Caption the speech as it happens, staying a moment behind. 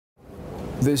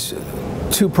There's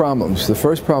two problems. The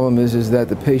first problem is that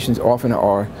the patients often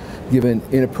are given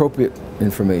inappropriate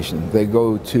information. They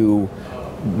go to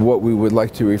what we would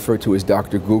like to refer to as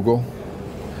Dr. Google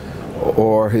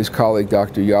or his colleague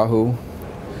Dr. Yahoo,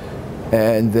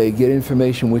 and they get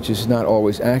information which is not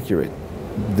always accurate.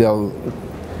 They'll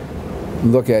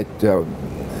look at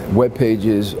web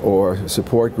pages or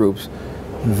support groups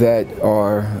that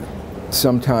are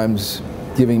sometimes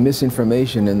giving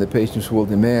misinformation, and the patients will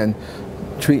demand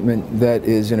treatment that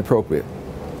is inappropriate.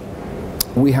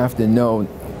 We have to know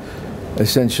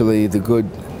essentially the good,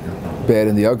 bad,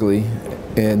 and the ugly,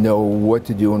 and know what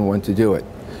to do and when to do it.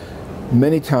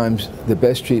 Many times the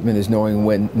best treatment is knowing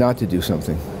when not to do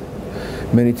something.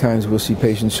 Many times we'll see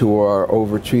patients who are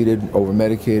over-treated,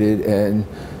 over-medicated, and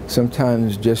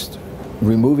sometimes just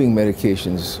removing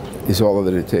medications is all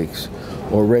that it takes,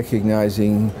 or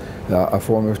recognizing a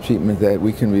form of treatment that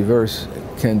we can reverse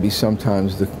can be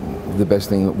sometimes the best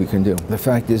thing that we can do. The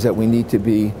fact is that we need to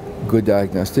be good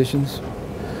diagnosticians.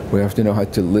 We have to know how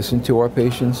to listen to our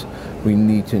patients. We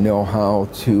need to know how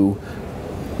to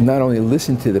not only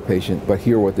listen to the patient, but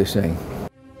hear what they're saying.